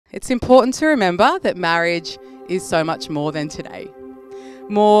It's important to remember that marriage is so much more than today,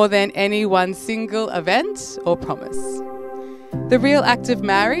 more than any one single event or promise. The real act of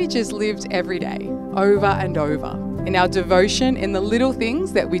marriage is lived every day, over and over, in our devotion in the little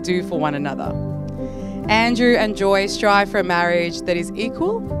things that we do for one another. Andrew and Joy strive for a marriage that is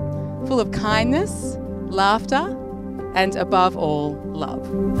equal, full of kindness, laughter, and above all, love.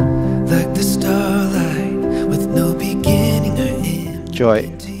 Like the starlight with no beginning or end.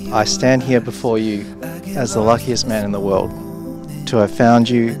 Joy, I stand here before you as the luckiest man in the world, to have found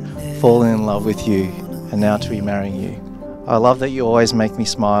you, fallen in love with you, and now to be marrying you. I love that you always make me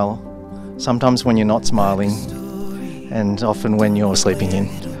smile, sometimes when you're not smiling, and often when you're sleeping in.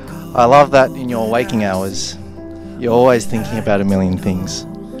 I love that in your waking hours, you're always thinking about a million things,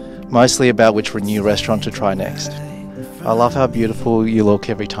 mostly about which new restaurant to try next. I love how beautiful you look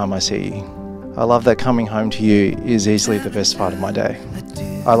every time I see you. I love that coming home to you is easily the best part of my day.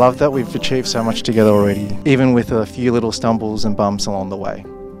 I love that we've achieved so much together already, even with a few little stumbles and bumps along the way,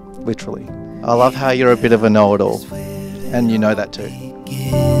 literally. I love how you're a bit of a know-it-all, and you know that too.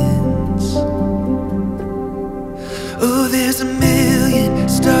 Oh, there's a million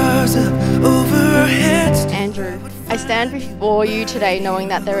stars up over our heads. Andrew, I stand before you today knowing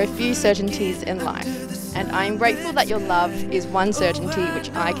that there are few certainties in life, and I am grateful that your love is one certainty which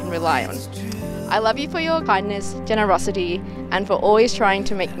I can rely on. I love you for your kindness, generosity, and for always trying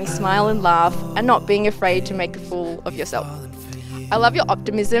to make me smile and laugh and not being afraid to make a fool of yourself. I love your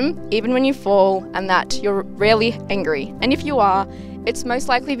optimism, even when you fall, and that you're rarely angry. And if you are, it's most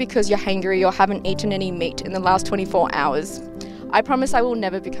likely because you're hangry or haven't eaten any meat in the last 24 hours. I promise I will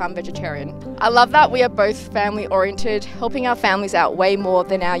never become vegetarian. I love that we are both family-oriented, helping our families out way more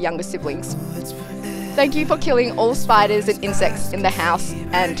than our younger siblings. Thank you for killing all spiders and insects in the house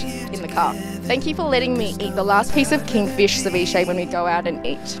and in the car. Thank you for letting me eat the last piece of kingfish ceviche when we go out and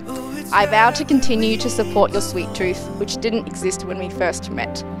eat. I vow to continue to support your sweet tooth, which didn't exist when we first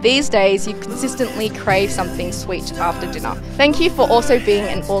met. These days, you consistently crave something sweet after dinner. Thank you for also being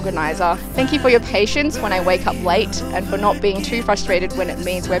an organiser. Thank you for your patience when I wake up late and for not being too frustrated when it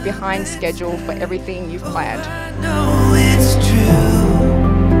means we're behind schedule for everything you've planned.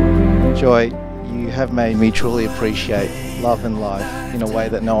 Joy, you have made me truly appreciate love and life in a way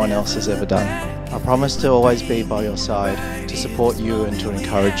that no one else has ever done. I promise to always be by your side, to support you and to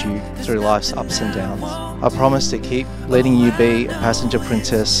encourage you through life's ups and downs. I promise to keep letting you be a passenger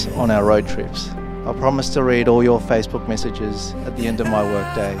princess on our road trips. I promise to read all your Facebook messages at the end of my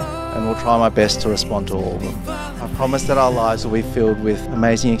workday and will try my best to respond to all of them. I promise that our lives will be filled with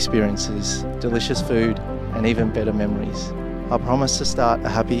amazing experiences, delicious food, and even better memories. I promise to start a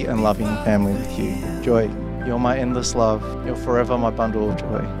happy and loving family with you. Joy, you're my endless love, you're forever my bundle of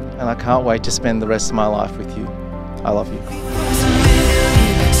joy, and I can't wait to spend the rest of my life with you. I love you.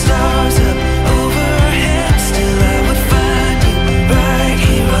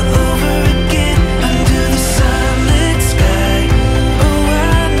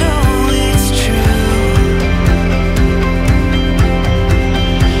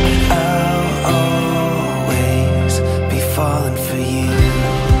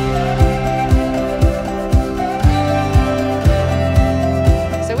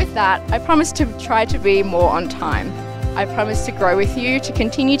 I promise to try to be more on time. I promise to grow with you, to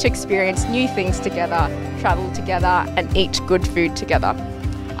continue to experience new things together, travel together, and eat good food together.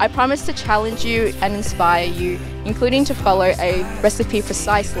 I promise to challenge you and inspire you, including to follow a recipe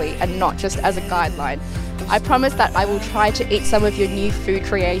precisely and not just as a guideline. I promise that I will try to eat some of your new food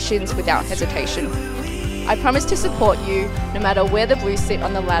creations without hesitation. I promise to support you no matter where the Blues sit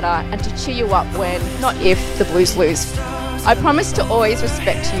on the ladder and to cheer you up when, not if, the Blues lose. I promise to always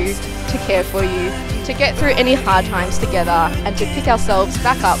respect you, to care for you, to get through any hard times together and to pick ourselves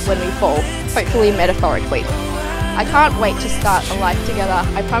back up when we fall, hopefully metaphorically. I can't wait to start a life together.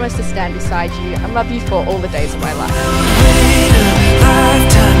 I promise to stand beside you and love you for all the days of my life.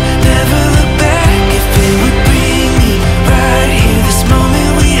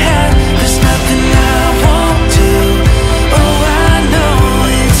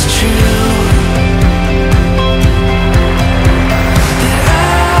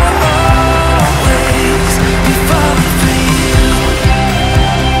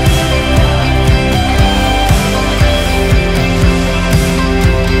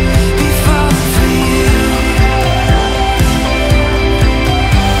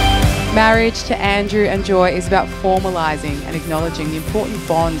 Marriage to Andrew and Joy is about formalising and acknowledging the important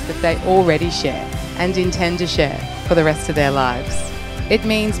bonds that they already share and intend to share for the rest of their lives. It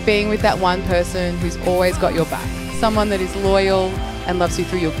means being with that one person who's always got your back, someone that is loyal and loves you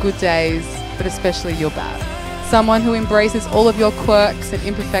through your good days, but especially your bad. Someone who embraces all of your quirks and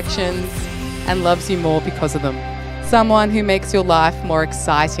imperfections and loves you more because of them. Someone who makes your life more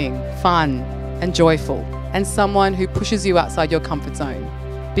exciting, fun, and joyful. And someone who pushes you outside your comfort zone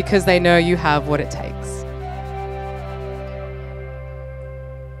because they know you have what it takes.